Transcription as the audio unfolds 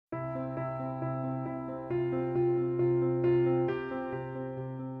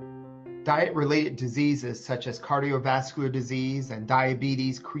Diet-related diseases such as cardiovascular disease and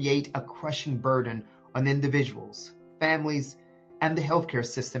diabetes create a crushing burden on individuals, families, and the healthcare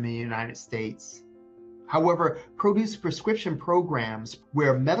system in the United States. However, produce prescription programs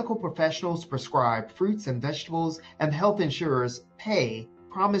where medical professionals prescribe fruits and vegetables and health insurers pay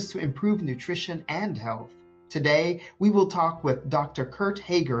promise to improve nutrition and health. Today, we will talk with Dr. Kurt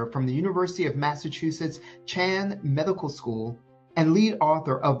Hager from the University of Massachusetts Chan Medical School and lead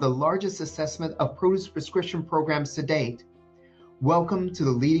author of the largest assessment of produce prescription programs to date. Welcome to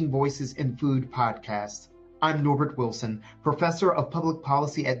the Leading Voices in Food podcast. I'm Norbert Wilson, Professor of Public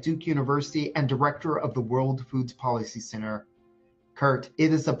Policy at Duke University and Director of the World Foods Policy Center. Kurt,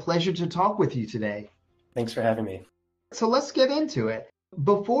 it is a pleasure to talk with you today. Thanks for having me. So let's get into it.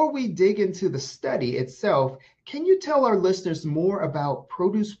 Before we dig into the study itself, can you tell our listeners more about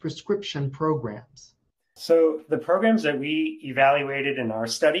produce prescription programs? So the programs that we evaluated in our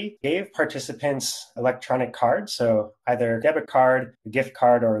study gave participants electronic cards, so either a debit card, a gift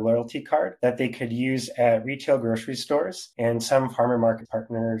card, or a loyalty card that they could use at retail grocery stores and some farmer market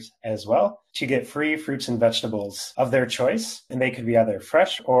partners as well to get free fruits and vegetables of their choice. And they could be either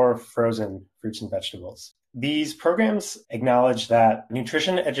fresh or frozen fruits and vegetables. These programs acknowledge that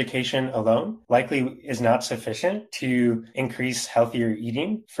nutrition education alone likely is not sufficient to increase healthier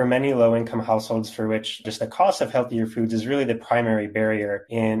eating for many low-income households for which just the cost of healthier foods is really the primary barrier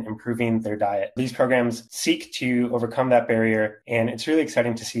in improving their diet. These programs seek to overcome that barrier, and it's really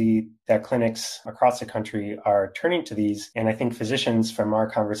exciting to see that clinics across the country are turning to these. And I think physicians from our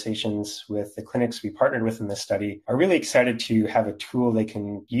conversations with the clinics we partnered with in this study are really excited to have a tool they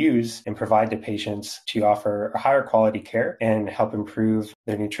can use and provide to patients to offer a higher quality care and help improve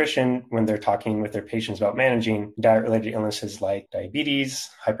their nutrition when they're talking with their patients about managing diet-related illnesses like diabetes,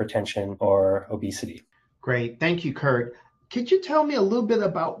 hypertension, or obesity. Great. Thank you, Kurt. Could you tell me a little bit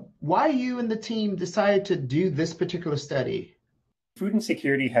about why you and the team decided to do this particular study? Food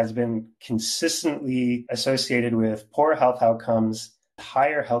insecurity has been consistently associated with poor health outcomes,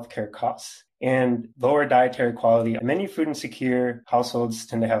 higher healthcare costs, and lower dietary quality. Many food insecure households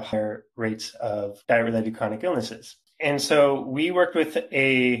tend to have higher rates of diet-related chronic illnesses. And so we worked with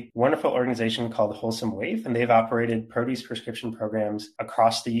a wonderful organization called Wholesome Wave, and they've operated produce prescription programs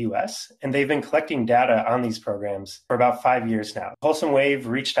across the U.S., and they've been collecting data on these programs for about 5 years now. Wholesome Wave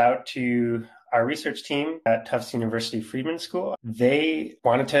reached out to our research team at Tufts University Friedman School. They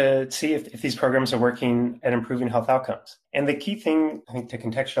wanted to see if these programs are working at improving health outcomes. And the key thing, I think, to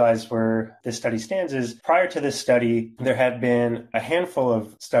contextualize where this study stands is prior to this study, there had been a handful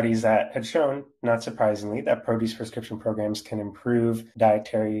of studies that had shown, not surprisingly, that produce prescription programs can improve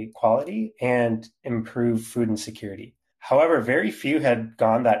dietary quality and improve food insecurity. However, very few had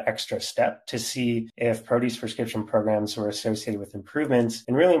gone that extra step to see if produce prescription programs were associated with improvements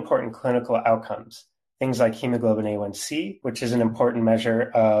in really important clinical outcomes. Things like hemoglobin A1C, which is an important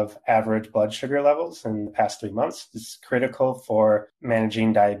measure of average blood sugar levels in the past 3 months. It's critical for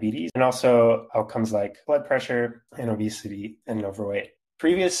managing diabetes, and also outcomes like blood pressure and obesity and overweight.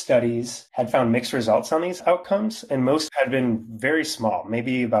 Previous studies had found mixed results on these outcomes, and most had been very small,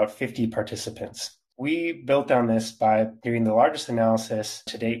 maybe about 50 participants. We built on this by doing the largest analysis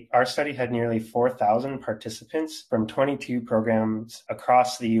to date. Our study had nearly 4,000 participants from 22 programs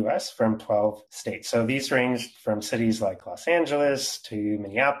across the U.S. from 12 states. So these ranged from cities like Los Angeles to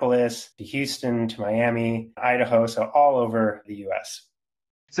Minneapolis to Houston to Miami, Idaho, so all over the U.S.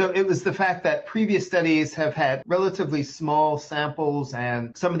 So it was the fact that previous studies have had relatively small samples,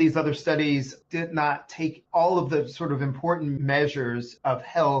 and some of these other studies did not take all of the sort of important measures of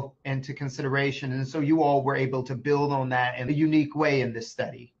health into consideration. And so you all were able to build on that in a unique way in this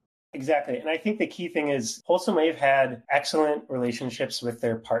study. Exactly. And I think the key thing is Wholesome Wave had excellent relationships with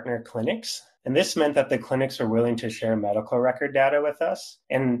their partner clinics. And this meant that the clinics were willing to share medical record data with us.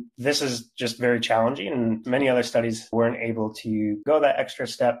 And this is just very challenging. And many other studies weren't able to go that extra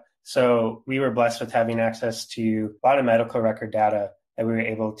step. So we were blessed with having access to a lot of medical record data that we were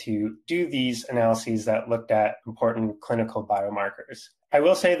able to do these analyses that looked at important clinical biomarkers. I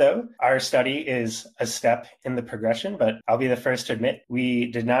will say, though, our study is a step in the progression, but I'll be the first to admit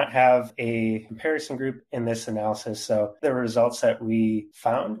we did not have a comparison group in this analysis. So the results that we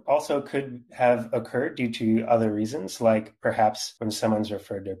found also could have occurred due to other reasons, like perhaps when someone's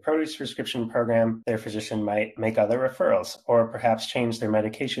referred to a produce prescription program, their physician might make other referrals, or perhaps change their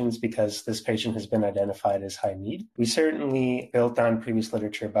medications because this patient has been identified as high need. We certainly built on previous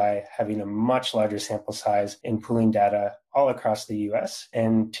literature by having a much larger sample size and pooling data all across the US.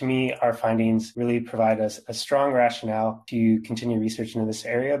 And to me, our findings really provide us a strong rationale to continue research into this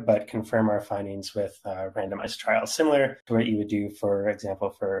area, but confirm our findings with randomized trials, similar to what you would do, for example,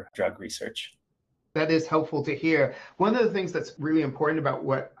 for drug research. That is helpful to hear. One of the things that's really important about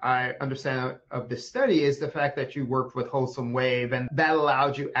what I understand of this study is the fact that you worked with Wholesome Wave, and that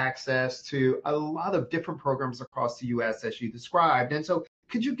allowed you access to a lot of different programs across the US, as you described. And so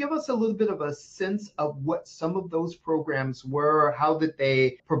could you give us a little bit of a sense of what some of those programs were? How did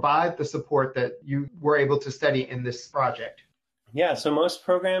they provide the support that you were able to study in this project? Yeah, so most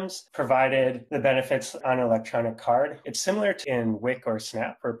programs provided the benefits on an electronic card. It's similar to in WIC or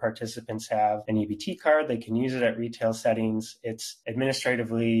SNAP, where participants have an EBT card. They can use it at retail settings. It's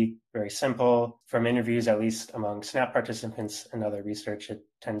administratively very simple. From interviews, at least among SNAP participants and other research, it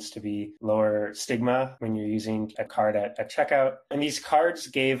tends to be lower stigma when you're using a card at checkout. And these cards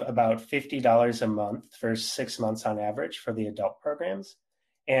gave about $50 a month for 6 months on average for the adult programs,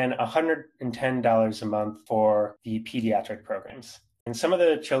 and $110 a month for the pediatric programs. And some of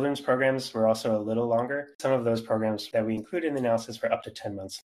the children's programs were also a little longer. Some of those programs that we included in the analysis were up to 10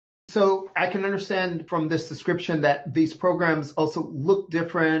 months. So I can understand from this description that these programs also look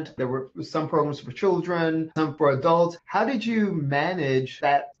different. There were some programs for children, some for adults. How did you manage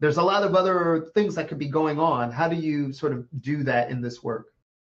that? There's a lot of other things that could be going on. How do you sort of do that in this work?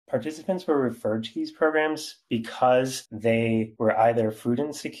 Participants were referred to these programs because they were either food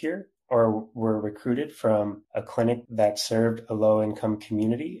insecure or were recruited from a clinic that served a low-income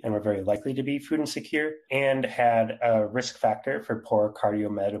community and were very likely to be food insecure and had a risk factor for poor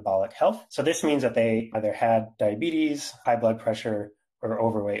cardiometabolic health. So this means that they either had diabetes, high blood pressure, or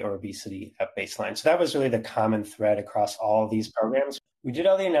overweight or obesity at baseline. So that was really the common thread across all of these programs. We did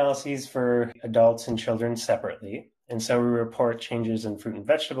all the analyses for adults and children separately. And so we report changes in fruit and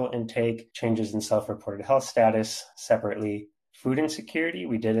vegetable intake, changes in self-reported health status separately. Food insecurity,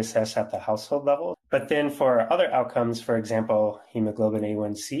 we did assess at the household level. But then for other outcomes, for example, hemoglobin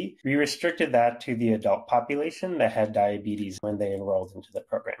A1C, we restricted that to the adult population that had diabetes when they enrolled into the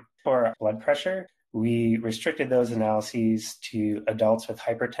program. For blood pressure, we restricted those analyses to adults with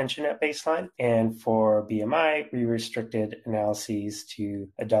hypertension at baseline. And for BMI, we restricted analyses to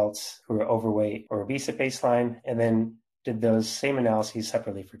adults who are overweight or obese at baseline, and then did those same analyses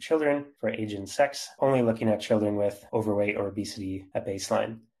separately for children, for age and sex, only looking at children with overweight or obesity at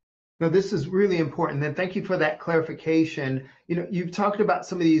baseline. No, this is really important. And thank you for that clarification. You've talked about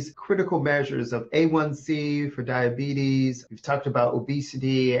some of these critical measures of A1C for diabetes. You've talked about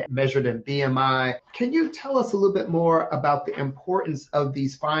obesity measured in BMI. Can you tell us a little bit more about the importance of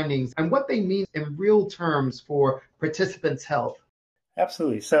these findings and what they mean in real terms for participants' health?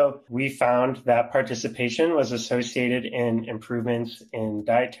 Absolutely. So we found that participation was associated in improvements in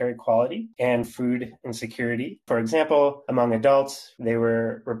dietary quality and food insecurity. For example, among adults, they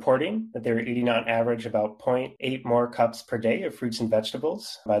were reporting that they were eating on average about 0.8 more cups per day of fruits and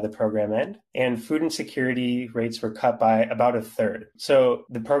vegetables by the program end. And food insecurity rates were cut by about a third. So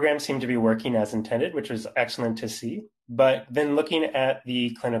the program seemed to be working as intended, which was excellent to see. But then looking at the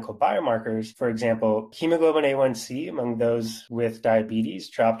clinical biomarkers, for example, hemoglobin A1C among those with diabetes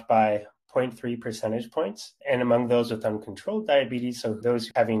dropped by 0.3 percentage points. And among those with uncontrolled diabetes, so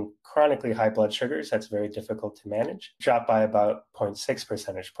those having chronically high blood sugars, that's very difficult to manage, dropped by about 0.6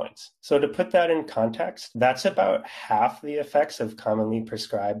 percentage points. So to put that in context, that's about half the effects of commonly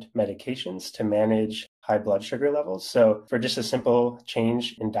prescribed medications to manage high blood sugar levels. So for just a simple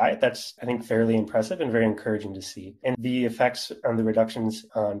change in diet, that's, I think, fairly impressive and very encouraging to see. And the effects on the reductions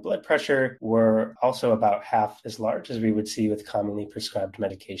on blood pressure were also about half as large as we would see with commonly prescribed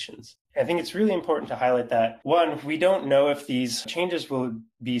medications. I think it's really important to highlight that, one, we don't know if these changes will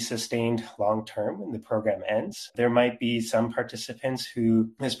be sustained long term when the program ends. There might be some participants who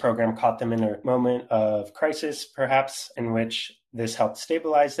this program caught them in a moment of crisis, perhaps, in which this helped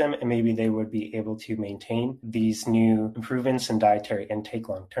stabilize them, and maybe they would be able to maintain these new improvements in dietary intake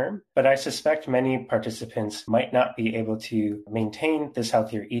long term. But I suspect many participants might not be able to maintain this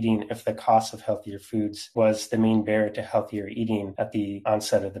healthier eating if the cost of healthier foods was the main barrier to healthier eating at the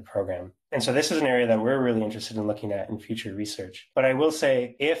onset of the program. And so this is an area that we're really interested in looking at in future research. But I will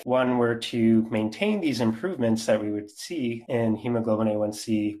say, if one were to maintain these improvements that we would see in hemoglobin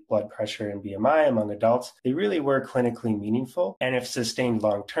A1C, blood pressure, and BMI among adults, they really were clinically meaningful. And if sustained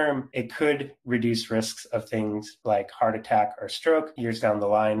long term, it could reduce risks of things like heart attack or stroke years down the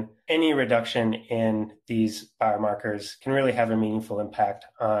line. any reduction in these biomarkers can really have a meaningful impact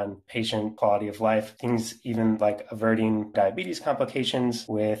on patient quality of life. Things even like averting diabetes complications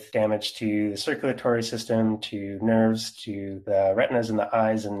with damage to the circulatory system, to nerves, to the retinas in the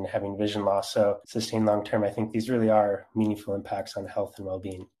eyes, and having vision loss. So sustained long-term, I think these really are meaningful impacts on health and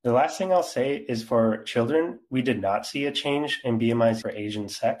well-being. The last thing I'll say is for children, we did not see a change in BMIs for age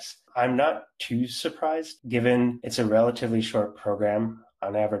and sex. I'm not too surprised given it's a relatively short program,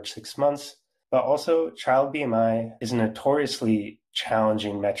 on average 6 months, but also child BMI is a notoriously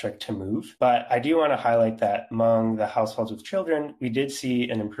challenging metric to move. But I do want to highlight that among the households with children, we did see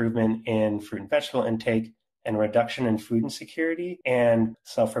an improvement in fruit and vegetable intake and reduction in food insecurity and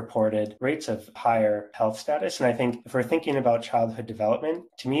self-reported rates of higher health status. And I think if we're thinking about childhood development,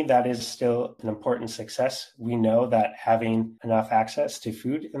 to me, that is still an important success. We know that having enough access to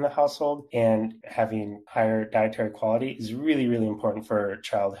food in the household and having higher dietary quality is really, really important for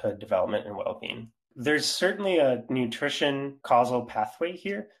childhood development and well-being. There's certainly a nutrition causal pathway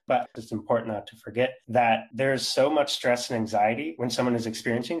here, but it's important not to forget that there's so much stress and anxiety when someone is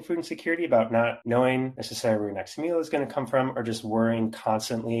experiencing food insecurity about not knowing necessarily where your next meal is going to come from, or just worrying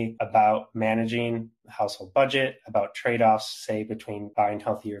constantly about managing the household budget, about trade-offs, say, between buying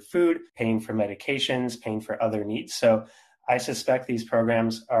healthier food, paying for medications, paying for other needs. So I suspect these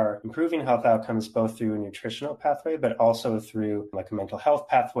programs are improving health outcomes both through a nutritional pathway, but also through like a mental health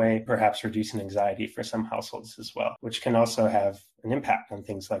pathway, perhaps reducing anxiety for some households as well, which can also have an impact on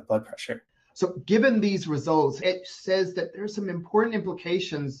things like blood pressure. So given these results, it says that there's some important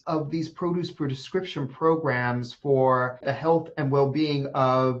implications of these produce prescription programs for the health and well-being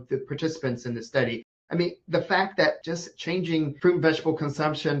of the participants in the study. I mean, the fact that just changing fruit and vegetable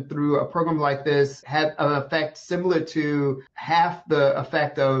consumption through a program like this had an effect similar to half the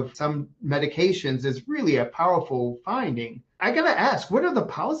effect of some medications is really a powerful finding. I got to ask, what are the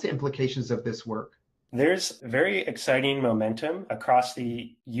policy implications of this work? There's very exciting momentum across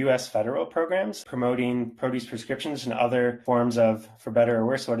the U.S. federal programs promoting produce prescriptions and other forms of, for better or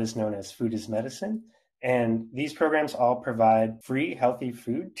worse, what is known as food as medicine. And these programs all provide free, healthy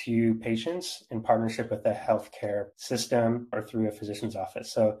food to patients in partnership with the healthcare system or through a physician's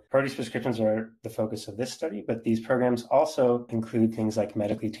office. So produce prescriptions are the focus of this study, but these programs also include things like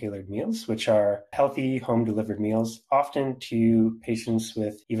medically tailored meals, which are healthy home-delivered meals, often to patients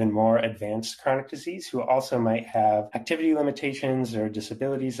with even more advanced chronic disease who also might have activity limitations or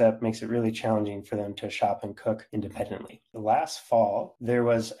disabilities that makes it really challenging for them to shop and cook independently. Last fall, there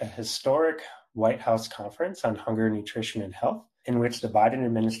was a historic White House conference on hunger, nutrition, and health, in which the Biden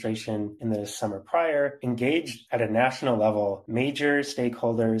administration in the summer prior engaged at a national level major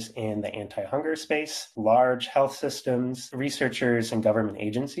stakeholders in the anti-hunger space, large health systems, researchers, and government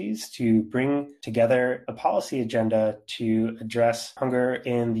agencies to bring together a policy agenda to address hunger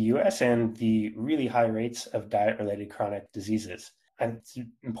in the U.S. and the really high rates of diet-related chronic diseases. And it's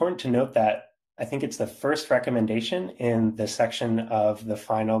important to note that I think it's the first recommendation in the section of the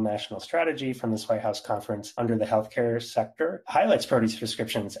final national strategy from this White House conference under the healthcare sector highlights produce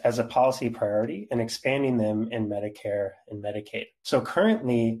prescriptions as a policy priority and expanding them in Medicare and Medicaid. So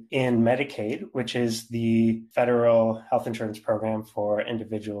currently in Medicaid, which is the federal health insurance program for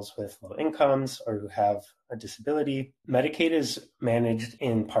individuals with low incomes or who have a disability, Medicaid is managed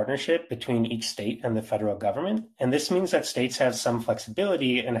in partnership between each state and the federal government. And this means that states have some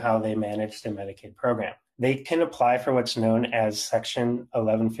flexibility in how they manage the Medicaid program. They can apply for what's known as Section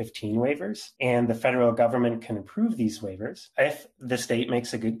 1115 waivers, and the federal government can approve these waivers if the state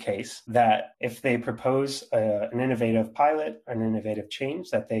makes a good case that if they propose an innovative pilot, an innovative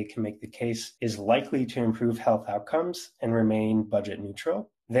change that they can make the case is likely to improve health outcomes and remain budget neutral,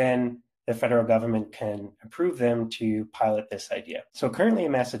 then the federal government can approve them to pilot this idea. So currently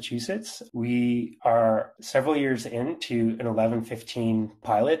in Massachusetts, we are several years into an 1115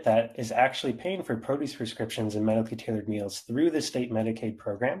 pilot that is actually paying for produce prescriptions and medically tailored meals through the state Medicaid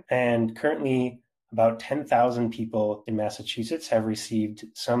program. And currently, about 10,000 people in Massachusetts have received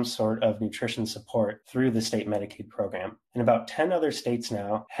some sort of nutrition support through the state Medicaid program. And about 10 other states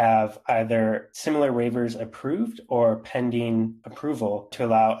now have either similar waivers approved or pending approval to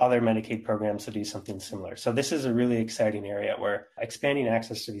allow other Medicaid programs to do something similar. So this is a really exciting area where expanding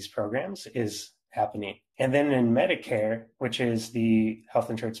access to these programs is happening. And then in Medicare, which is the health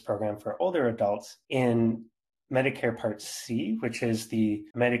insurance program for older adults, in Medicare Part C, which is the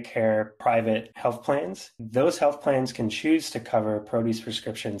Medicare private health plans. Those health plans can choose to cover produce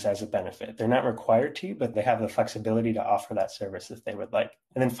prescriptions as a benefit. They're not required to, but they have the flexibility to offer that service if they would like.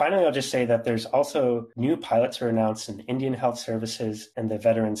 And then finally, I'll just say that there's also new pilots were announced in Indian Health Services and the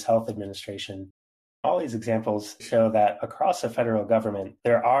Veterans Health Administration All these examples show that across the federal government,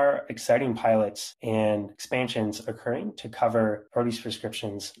 there are exciting pilots and expansions occurring to cover produce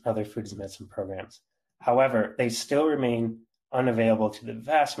prescriptions and other foods and medicine programs. However, they still remain unavailable to the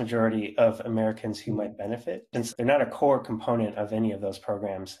vast majority of Americans who might benefit, since they're not a core component of any of those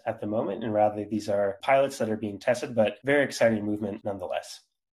programs at the moment, and rather these are pilots that are being tested, but very exciting movement nonetheless.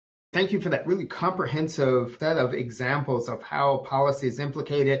 Thank you for that really comprehensive set of examples of how policy is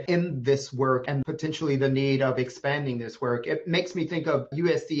implicated in this work and potentially the need of expanding this work. It makes me think of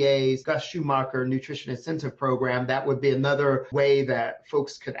USDA's Gus Schumacher Nutrition Incentive Program. That would be another way that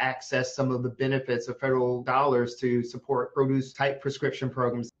folks could access some of the benefits of federal dollars to support produce type prescription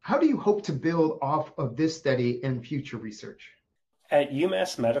programs. How do you hope to build off of this study in future research? At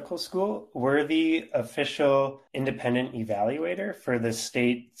UMass Medical School, we're the official independent evaluator for the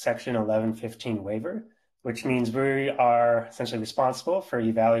state Section 1115 waiver, which means we are essentially responsible for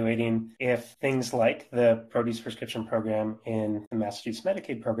evaluating if things like the produce prescription program in the Massachusetts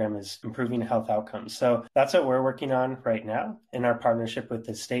Medicaid program is improving health outcomes. So that's what we're working on right now. In our partnership with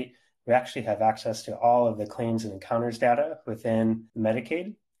the state, we actually have access to all of the claims and encounters data within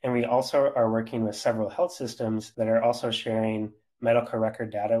Medicaid. And we also are working with several health systems that are also sharing medical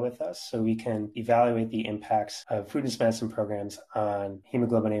record data with us so we can evaluate the impacts of food and medicine programs on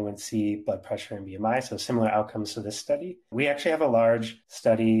hemoglobin A1C, blood pressure, and BMI, so similar outcomes to this study. We actually have a large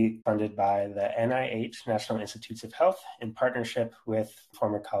study funded by the NIH, National Institutes of Health, in partnership with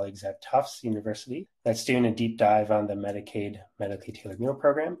former colleagues at Tufts University that's doing a deep dive on the Medicaid medically tailored meal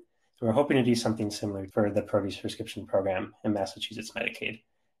program. And we're hoping to do something similar for the produce prescription program in Massachusetts Medicaid.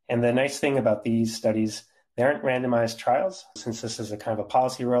 And the nice thing about these studies, they aren't randomized trials. Since this is a kind of a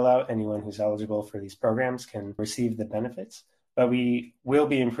policy rollout, anyone who's eligible for these programs can receive the benefits. But we will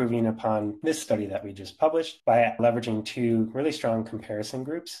be improving upon this study that we just published by leveraging two really strong comparison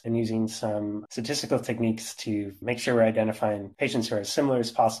groups and using some statistical techniques to make sure we're identifying patients who are as similar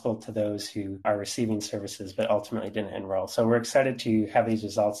as possible to those who are receiving services but ultimately didn't enroll. So we're excited to have these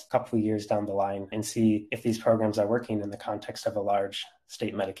results a couple of years down the line and see if these programs are working in the context of a large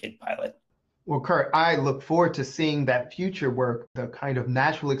state Medicaid pilot. Well, Kurt, I look forward to seeing that future work, the kind of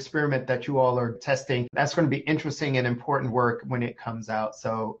natural experiment that you all are testing. That's going to be interesting and important work when it comes out.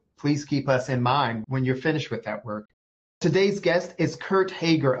 So please keep us in mind when you're finished with that work. Today's guest is Kurt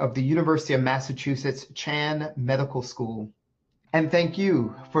Hager of the University of Massachusetts Chan Medical School. And thank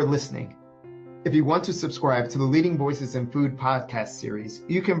you for listening. If you want to subscribe to the Leading Voices in Food podcast series,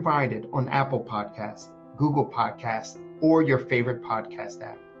 you can find it on Apple Podcasts, Google Podcasts, or your favorite podcast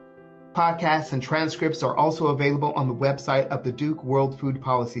app. Podcasts and transcripts are also available on the website of the Duke World Food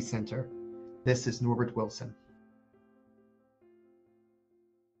Policy Center. This is Norbert Wilson.